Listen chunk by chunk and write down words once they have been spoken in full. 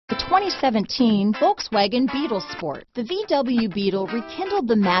2017 Volkswagen Beetle Sport. The VW Beetle rekindled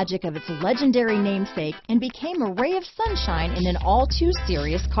the magic of its legendary namesake and became a ray of sunshine in an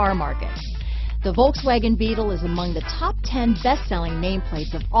all-too-serious car market. The Volkswagen Beetle is among the top 10 best-selling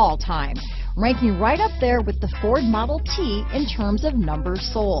nameplates of all time, ranking right up there with the Ford Model T in terms of numbers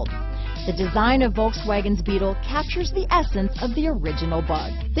sold. The design of Volkswagen's Beetle captures the essence of the original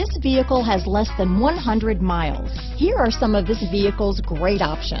bug. This vehicle has less than 100 miles. Here are some of this vehicle's great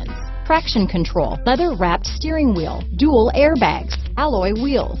options: traction control, leather-wrapped steering wheel, dual airbags, alloy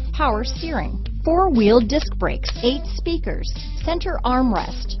wheels, power steering, four-wheel disc brakes, 8 speakers, center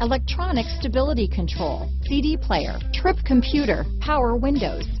armrest, electronic stability control, CD player, trip computer, power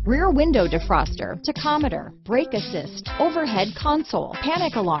windows, rear window defroster, tachometer, brake assist, overhead console,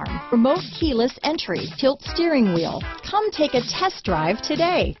 panic alarm, remote keyless entry, tilt steering wheel. Come take a test drive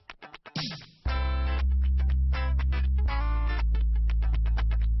today.